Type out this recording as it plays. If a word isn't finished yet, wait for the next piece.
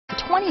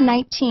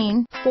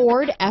2019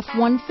 Ford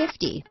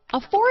F-150. A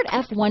Ford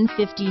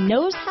F-150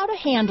 knows how to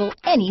handle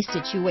any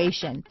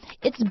situation.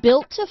 It's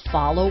built to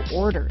follow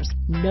orders,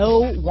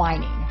 no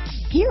whining.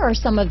 Here are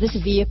some of this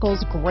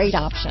vehicle's great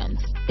options: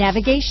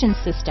 navigation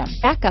system,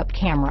 backup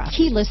camera,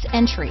 keyless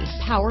entry,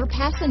 power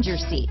passenger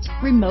seat,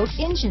 remote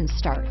engine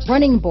start,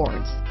 running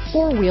boards,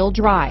 four-wheel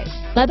drive,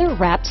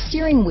 leather-wrapped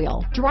steering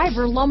wheel,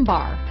 driver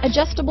lumbar,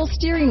 adjustable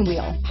steering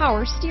wheel,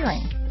 power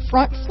steering,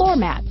 front floor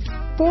mats,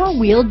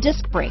 four-wheel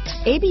disc brakes,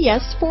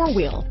 ABS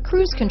four-wheel,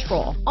 cruise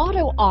control,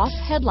 auto-off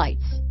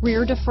headlights,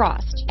 rear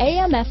defrost,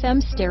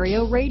 AM/FM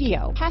stereo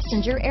radio,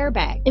 passenger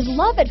airbag. Is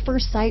love at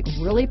first sight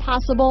really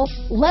possible?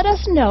 Let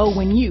us know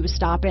when you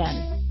stop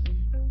in.